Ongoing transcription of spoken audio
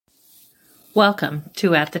Welcome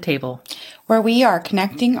to At the Table, where we are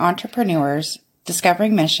connecting entrepreneurs,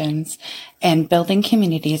 discovering missions, and building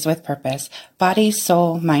communities with purpose, body,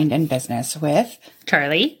 soul, mind, and business with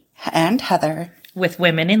Charlie and Heather, with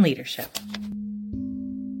Women in Leadership.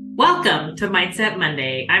 Welcome to Mindset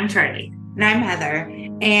Monday. I'm Charlie. And I'm Heather.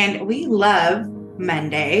 And we love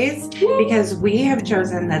Mondays because we have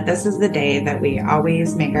chosen that this is the day that we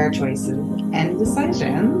always make our choices and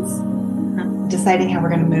decisions. Deciding how we're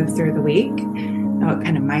going to move through the week, and what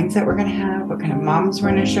kind of mindset we're going to have, what kind of moms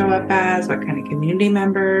we're going to show up as, what kind of community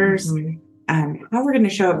members, and how we're going to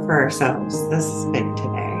show up for ourselves. This is big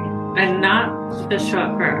today. And not just show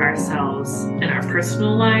up for ourselves in our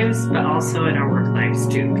personal lives, but also in our work lives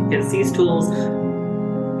too, because these tools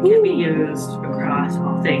can be used across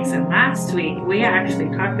all things. And last week, we actually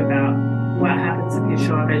talked about what happens if you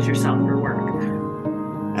show up as yourself for work.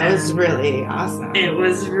 That was really awesome. It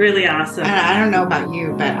was really awesome. And I don't know about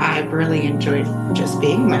you, but I really enjoyed just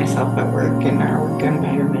being myself at work in our work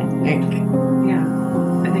environment. Yeah,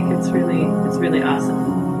 I think it's really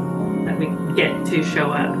awesome that we get to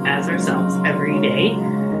show up as ourselves every day.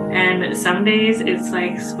 And some days it's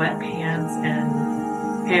like sweatpants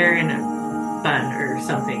and hair in a bun or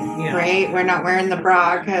something. You know? Right? We're not wearing the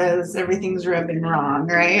bra because everything's rubbing wrong,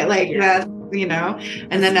 right? Like that. You know,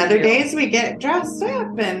 and then other days we get dressed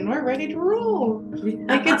up and we're ready to roll.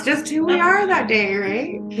 Like it's just who we are that day,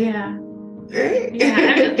 right? Yeah. Right? Yeah,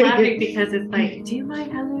 I'm just laughing because it's like, do you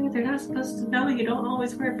mind, Heather? They're not supposed to know you don't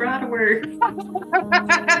always wear a bra to work.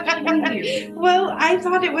 Well, I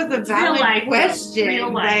thought it was a valid question.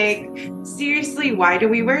 Real life. Like, seriously, why do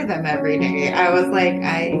we wear them every day? I was like,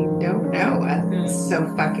 I don't know. It's so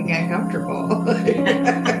fucking uncomfortable.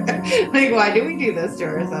 Like, why do we do this to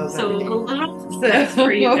ourselves? So, a little sense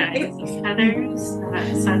for you guys. Heather's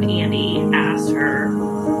son Andy asked her,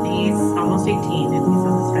 he's almost 18 and he's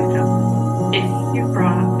on the spectrum, if your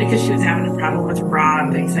bra, because she was having a problem with her bra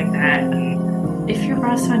and things like that, and if your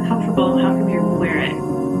bra's so uncomfortable, how come you wear it?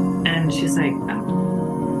 And she's like,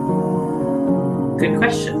 oh, good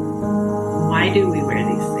question. Why do we wear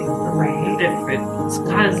these things? Right. If it's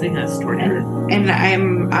causing us torture. And I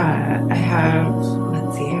have,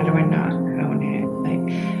 let's see, how do I not own it? Like,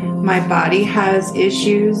 my body has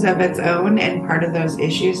issues of its own, and part of those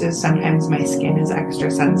issues is sometimes my skin is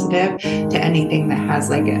extra sensitive to anything that has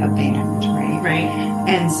like a band, right? Right.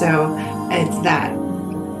 And so it's that,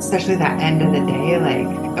 especially that end of the day, like,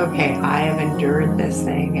 okay, I have endured this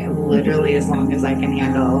thing literally as long as I can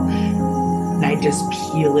handle, and I just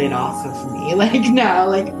peel it off of me. Like, no,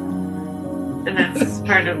 like. And that's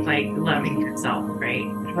part of like loving yourself, right?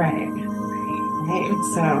 Right.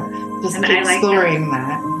 So just and exploring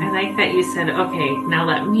that. I like that you said, okay, now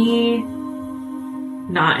let me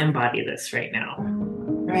not embody this right now.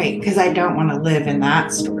 Right. Because I don't want to live in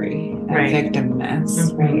that story of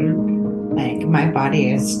victimness. Right. Like my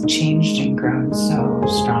body has changed and grown so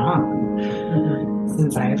strong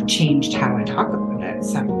since I've changed how I talk about it.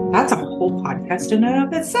 So that's a whole podcast in and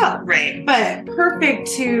of itself. Right. But perfect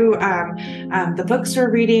to the books we're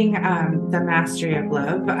reading, The Mastery of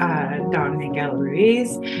Love, Don Miguel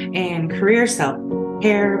Ruiz, and Career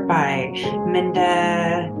Self-Care by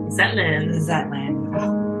Minda Zetlin.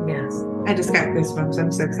 Oh, yes. I just got goosebumps.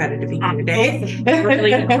 I'm so excited to be here today.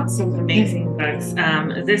 Really awesome, amazing books.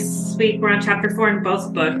 This week we're on chapter 4 in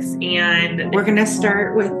both books, and we're going to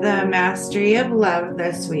start with The Mastery of Love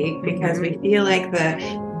this week because we feel like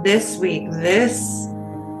this week, this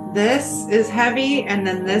is heavy, and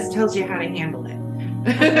then this tells you how to handle it.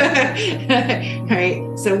 Right?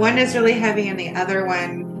 So one is really heavy, and the other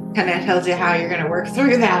one kind of tells you how you're going to work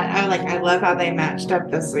through that. I love how they matched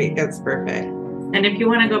up this week. It's perfect. And if you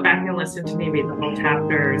want to go back and listen to maybe the whole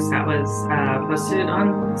chapters, that was posted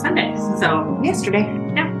on Sunday. So yesterday.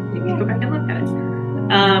 Yeah, you can go back and look at it.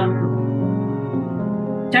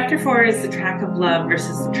 Chapter 4 is the track of love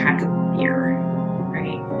versus the track of fear.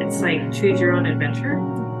 Right? It's like choose your own adventure.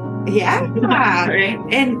 Yeah. Right?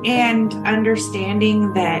 And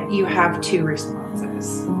understanding that you have two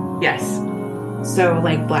responses. Yes. So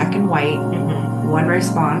like black and white. One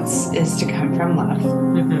response is to come from love,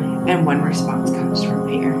 and one response comes from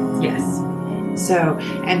fear. Yes. So,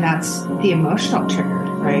 and that's the emotional trigger,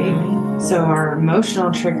 right? So our emotional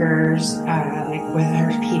triggers, like with our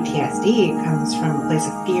PTSD, comes from a place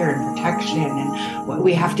of fear and protection, and what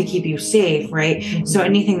we have to keep you safe, right? So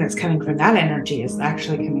anything that's coming from that energy is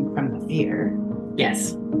actually coming from the fear.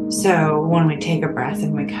 Yes. So when we take a breath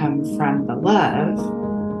and we come from the love,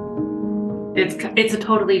 it's a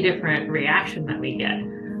totally different reaction that we get.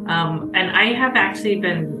 And I have actually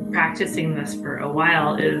been practicing this for a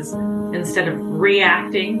while, is instead of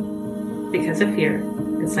reacting because of fear,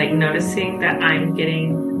 It's like noticing that I'm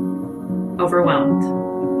getting overwhelmed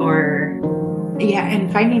or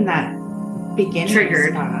and finding that beginning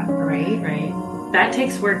triggered spot, right? That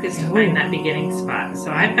takes work, is to find that beginning spot.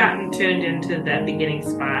 So I've gotten tuned into that beginning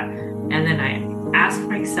spot, and then I ask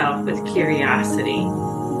myself with curiosity,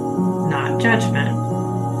 not judgment,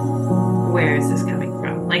 where is this coming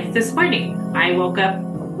from? Like this morning, I woke up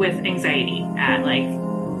with anxiety at like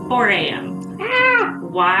 4 a.m.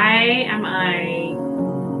 Why am I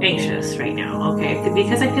anxious right now? Okay,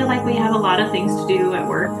 because I feel like we have a lot of things to do at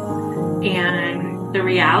work, and the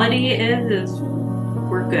reality is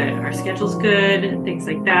we're good. Our schedule's good, things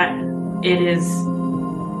like that. It is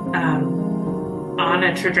on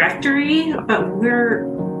a trajectory, but we're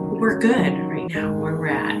good right now where we're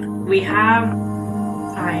at. We have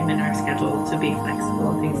time in our schedule to be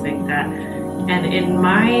flexible, things like that. And in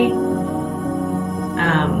my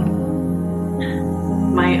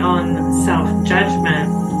own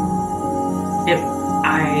self-judgment, if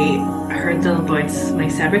I heard the voice, my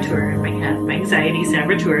saboteur in my head, my anxiety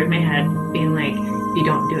saboteur in my head being like, if you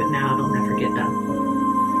don't do it now, it'll never get done.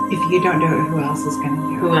 If you don't do it, who else is going to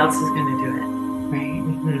do it? Who else is going to do it? Right.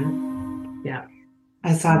 Mm-hmm. Yeah.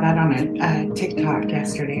 I saw that on a TikTok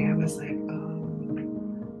yesterday. I was like,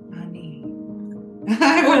 oh, honey.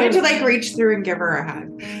 I wanted to like reach through and give her a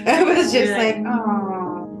hug. I was just like,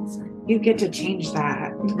 oh, you get to change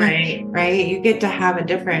that. Right. Right. You get to have a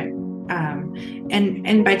different,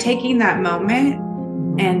 and by taking that moment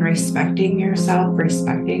and respecting yourself,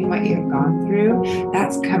 respecting what you've gone through,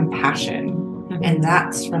 that's compassion. And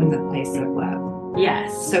that's from the place of love.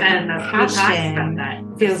 Yes. So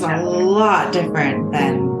compassion feels a lot different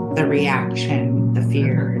than the reaction, the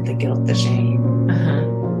fear, the guilt, the shame.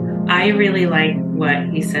 I really like what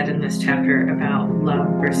he said in this chapter about love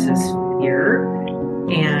versus fear,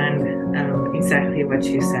 and exactly what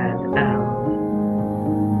you said about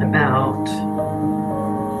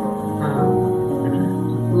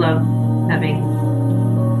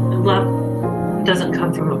love doesn't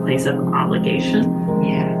come from a place of obligation.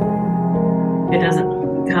 Yeah. It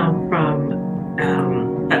doesn't come from,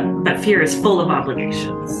 but fear is full of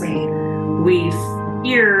obligations. Right. We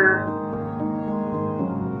fear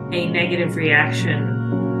a negative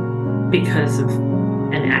reaction because of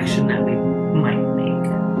an action that we might make.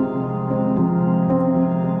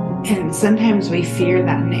 And sometimes we fear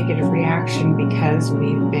that negative reaction because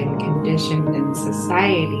we've been conditioned in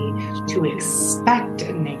society to expect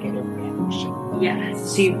a negative reaction.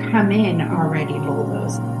 Yes. So you come in already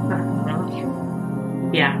bulldozed.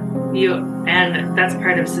 Yeah. And that's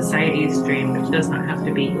part of society's dream, which does not have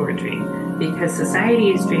to be your dream, because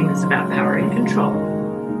society's dream is about power and control.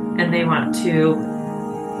 And they want to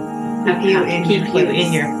keep you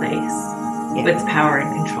in your place with power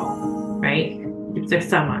and control, right? Keep their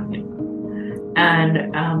thumb on you.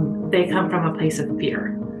 And they come from a place of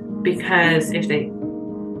fear, because if they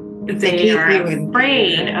are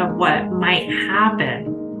afraid of what might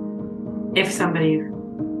happen if somebody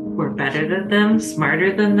were better than them,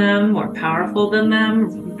 smarter than them, more powerful than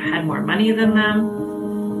them, had more money than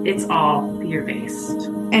them. It's all fear-based.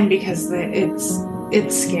 And because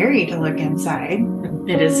it's scary to look inside.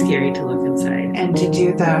 It is scary to look inside. And to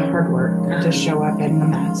do the hard work, to show up in the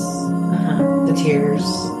mess, the tears,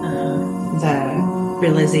 the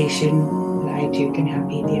realization that I too can have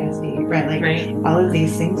PTSD, right? Like all of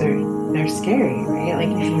these things they're scary, right?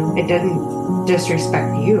 Like it doesn't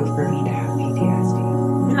disrespect you for me to have PTSD.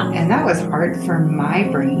 No. And that was hard for my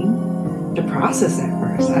brain to process at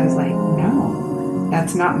first. I was like, no,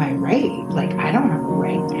 that's not my right. Like, I don't have a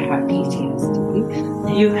right to have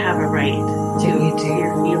PTSD. You have a right to your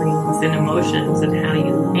feelings and emotions and how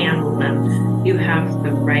you handle them. You have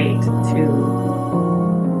the right to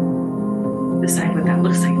decide what that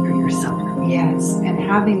looks like for yourself. Yes, and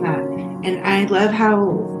having that. And I love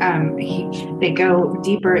how they go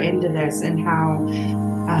deeper into this, and how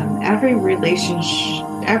every relationship,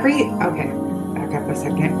 okay, back up a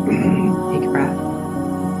second, take a breath.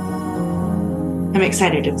 I'm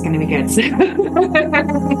excited, it's going to be good.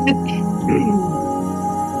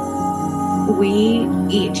 We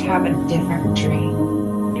each have a different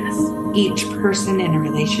dream. Yes. Each person in a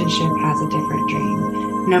relationship has a different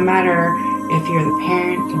dream. No matter if you're the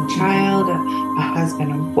parent and child, a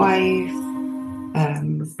husband and wife,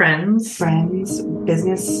 friends,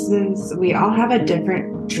 businesses, we all have a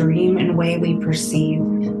different dream and way we perceive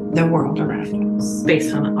the world around us.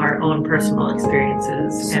 Based on our own personal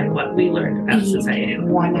experiences and what we learned about society.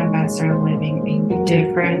 One of us are living a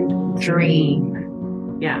different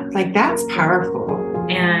dream. Yeah. Like, that's powerful.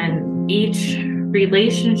 And each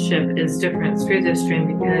relationship is different through this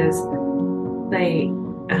dream, because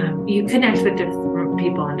you connect with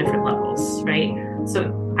people on different levels, right?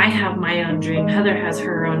 So I have my own dream. Heather has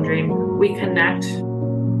her own dream. We connect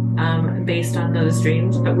based on those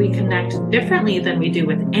dreams, but we connect differently than we do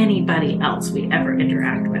with anybody else we ever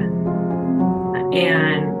interact with.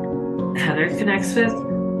 And Heather connects with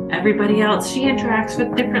everybody else she interacts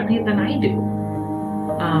with differently than I do.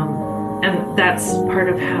 And that's part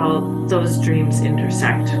of how those dreams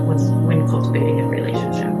intersect when cultivating a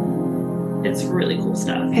relationship. It's really cool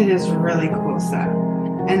stuff. It is really cool stuff.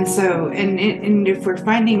 And so, and if we're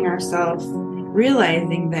finding ourselves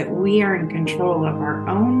realizing that we are in control of our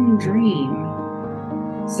own dream,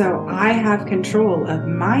 so I have control of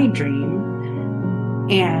my dream,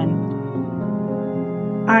 and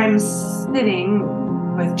I'm sitting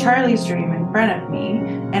with Charlie's dream in front of me,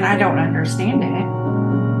 and I don't understand it,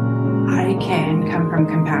 I can come from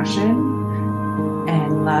compassion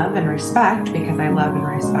and love and respect, because I love and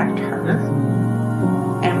respect her.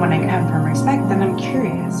 And when I come from respect, then I'm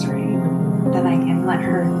curious, right? Then I can let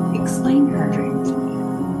her explain her dream to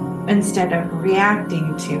me instead of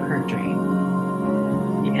reacting to her dream.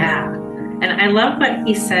 Yeah. And I love what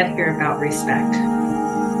he said here about respect.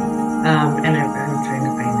 And I'm trying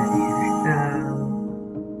to find it here.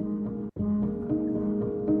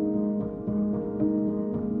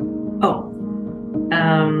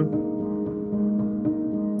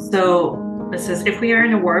 So it says, if we are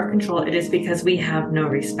in a war of control, it is because we have no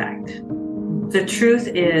respect. The truth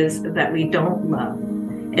is that we don't love.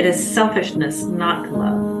 It is selfishness not to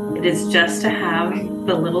love. It is just to have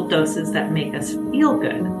the little doses that make us feel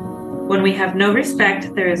good. When we have no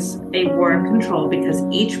respect, there is a war of control because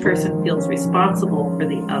each person feels responsible for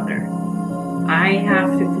the other. I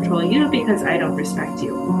have to control you because I don't respect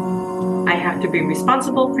you. I have to be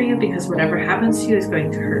responsible for you because whatever happens to you is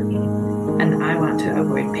going to hurt me, and I want to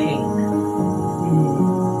avoid pain.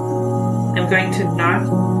 I'm going to knock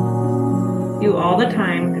you all the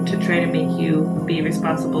time to try to make you be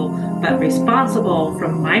responsible, but responsible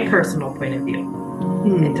from my personal point of view.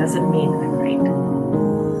 It doesn't mean I'm right.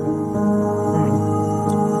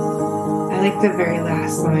 I like the very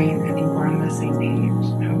last line. I think we're on the same page.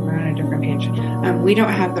 No, we're on a different page. We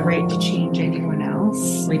don't have the right to change anyone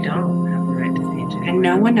else. We don't have the right to change it. And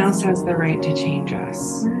no one else has the right to change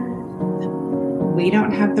us. We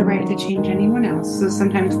don't have the right to change anyone else. So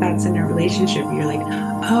sometimes that's in a relationship. You're like,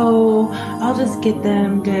 oh, I'll just get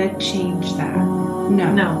them to change that.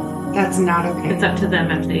 No, that's not okay. It's up to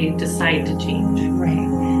them if they decide to change. Right.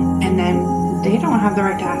 And then they don't have the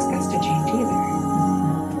right to ask us to change either.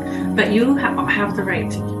 But you have the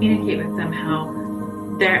right to communicate with them how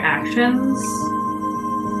their actions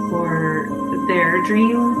or their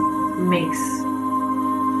dream makes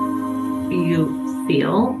you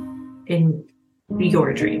feel in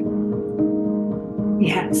your dream.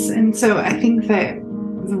 Yes. And so I think that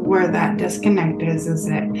where that disconnect is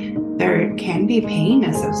that there can be pain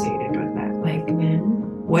associated with that. Like,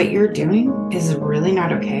 what you're doing is really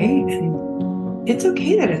not okay. And it's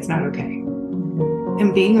okay that it's not okay.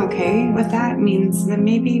 And being okay with that means that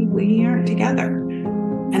maybe we aren't together.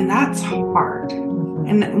 And that's hard.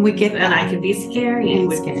 And we get that. And I can be scary,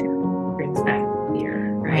 which brings back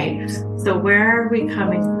fear, right? So where are we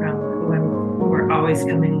coming from when we're always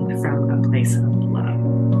coming from a place of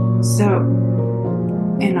love? So,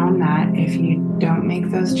 and on that, if you don't make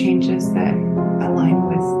those changes that align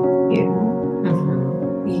with you,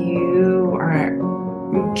 you are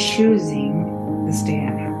choosing to stay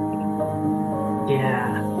unhappy.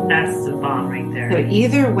 Yeah, that's the bomb right there. So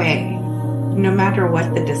either way, no matter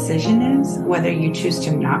what the decision is, whether you choose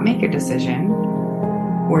to not make a decision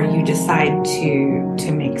or you decide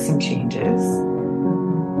to make some changes,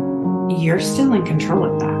 you're still in control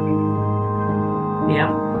of that.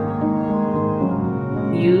 Yeah.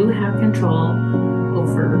 You have control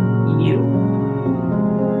over you.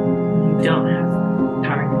 You don't have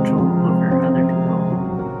power control over other people.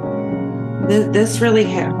 This really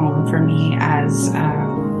hit home for me as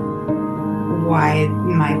why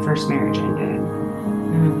my first marriage ended.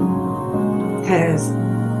 Because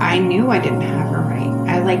I knew I didn't have a right.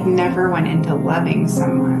 I never went into loving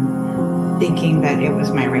someone thinking that it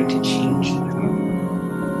was my right to change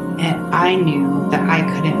them. And I knew that I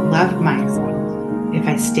couldn't love myself if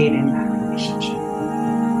I stayed in that relationship.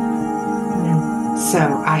 So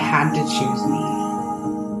I had to choose me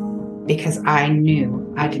because I knew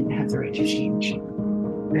I didn't have the right to change.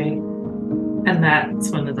 Right. And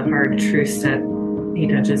that's one of the hard truths that he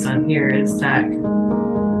touches on here is that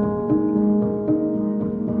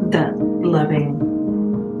loving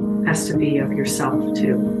has to be of yourself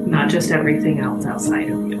too, not just everything else outside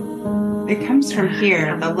of you. It comes from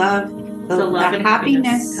here. The love, the love and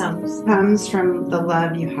happiness comes from the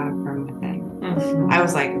love you have from within. I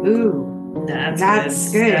was like, ooh,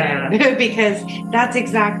 that's good. Because that's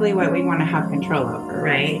exactly what we want to have control over.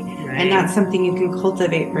 Right. And that's something you can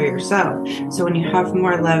cultivate for yourself. So when you have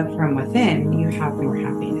more love from within, you have more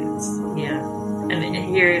happiness. Yeah. And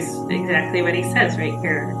here's exactly what he says right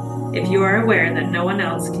here. If you are aware that no one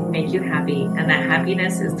else can make you happy and that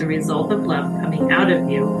happiness is the result of love coming out of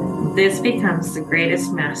you, this becomes the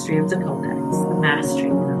greatest mastery of the codex, the mastery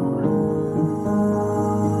of love.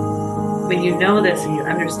 When you know this and you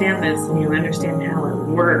understand this and you understand how it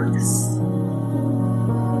works,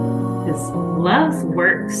 because love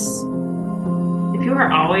works. If you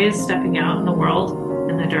are always stepping out in the world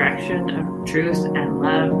in the direction of truth and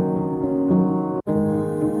love,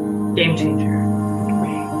 game changer.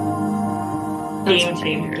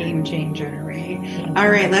 Game changer, right? All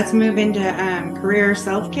right, let's move into career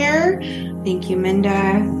self-care. Thank you,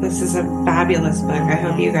 Minda. This is a fabulous book. I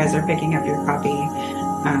hope you guys are picking up your copy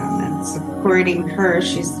and supporting her.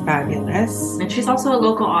 She's fabulous. And she's also a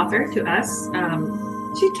local author to us.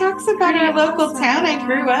 She talks about our local town I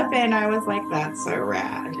grew up in. I was like, that's so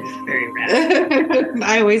rad. It's very rad.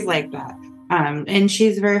 I always like that. And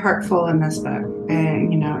she's very heartful in this book.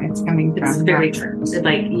 And, it's coming from It's very true.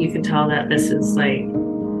 Like, you can tell that this is, like,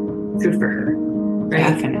 true for her. Right?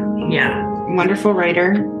 Definitely. Yeah. Wonderful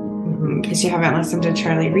writer. In case you haven't listened to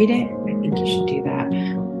Charlie read it, I think you should do that.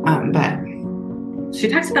 But she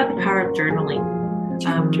talks about the power of journaling.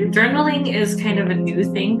 Journaling is kind of a new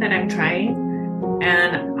thing that I'm trying.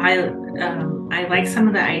 And I like some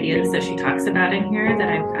of the ideas that she talks about in here that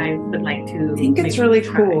I would like to. I think it's really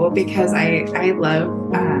cool because I love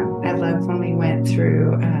when we went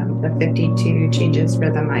through the 52 changes for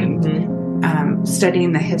the mind,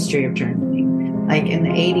 studying the history of journaling. Like in the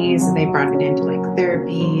 80s, they brought it into like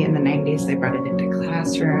therapy. In the 90s, they brought it into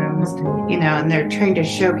classrooms. And they're trying to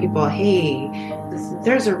show people, hey,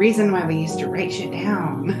 there's a reason why we used to write shit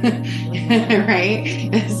down, right?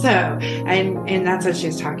 So, and that's what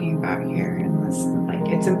she's talking about here. And this, like,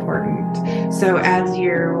 it's important. So as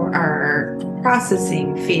you are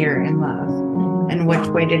processing fear and love, and which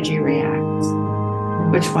way did you react?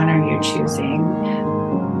 Which one are you choosing?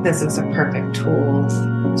 This is a perfect tool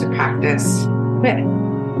to practice with.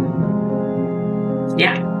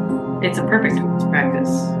 Yeah, it's a perfect tool to practice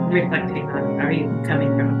reflecting on, are you coming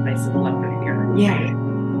from a place of love or fear? Yeah.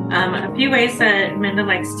 A few ways that Minda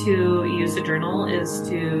likes to use a journal is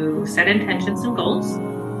to set intentions and goals,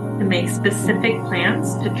 to make specific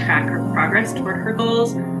plans to track her progress toward her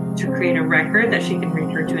goals, to create a record that she can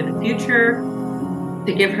refer to in the future,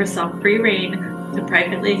 to give herself free rein to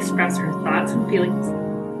privately express her thoughts and feelings,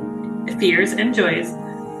 fears and joys,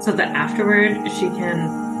 so that afterward she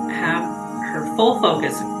can have her full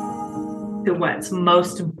focus to what's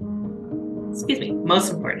most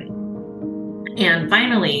important. And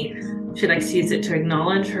finally, she likes to use it to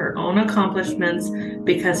acknowledge her own accomplishments,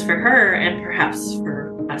 because for her, and perhaps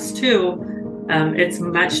for us too, it's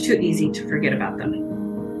much too easy to forget about them.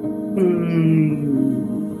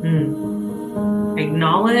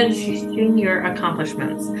 Acknowledging your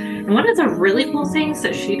accomplishments. And one of the really cool things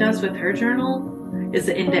that she does with her journal is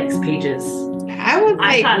the index pages.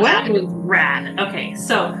 I thought that was rad. Okay,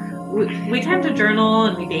 so we tend to journal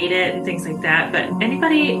and we date it and things like that, but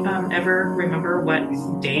anybody ever remember what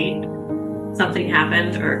date something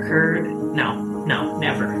happened or occurred? No,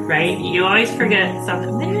 never, right? You always forget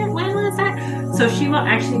something. When was that? So she will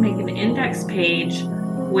actually make an index page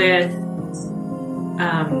with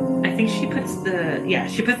I think she puts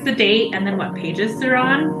the date and then what pages they're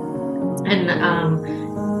on. And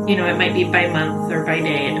it might be by month or by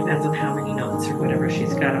day. It depends on how many notes or whatever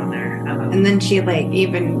she's got on there. And then she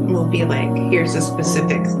even will be like, here's a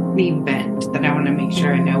specific event that I want to make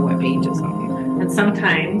sure I know what page is on. And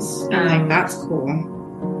sometimes that's cool.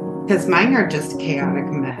 Because mine are just a chaotic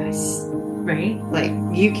mess. Right? Like,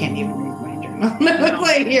 you can't even read my journal. No.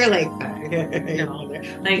 Like, you're like, no.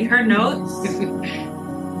 Like her notes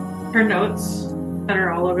that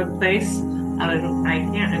are all over the place. I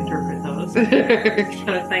can't interpret those. So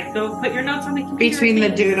it's like, go put your notes on the computer. Between the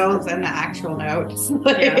doodles and the actual notes.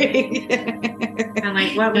 Yeah. And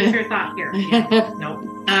like, what was your thought here? Yeah. Nope.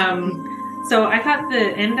 So I thought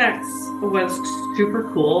the index was super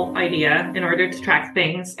cool idea in order to track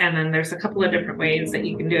things. And then there's a couple of different ways that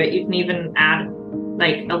you can do it. You can even add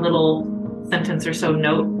like a little sentence or so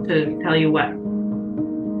note to tell you what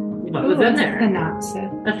was in there.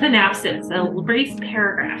 A synopsis, a brief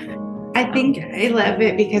paragraph. I think I love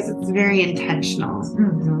it because it's very intentional.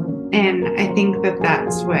 And I think that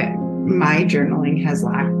that's what my journaling has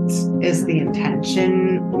lacked, is the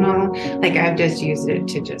intentional. Like, I've just used it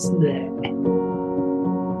to just bleh.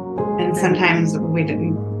 And sometimes we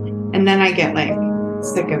didn't, And then I get like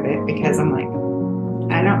sick of it because I'm like,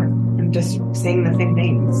 I'm just saying the same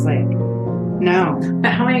things. Like, no.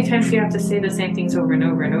 But how many times do you have to say the same things over and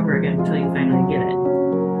over and over again until you finally get it?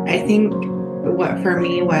 I think what for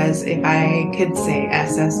me was if I could say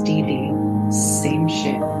SSDD, same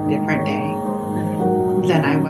shit, different day, then I would.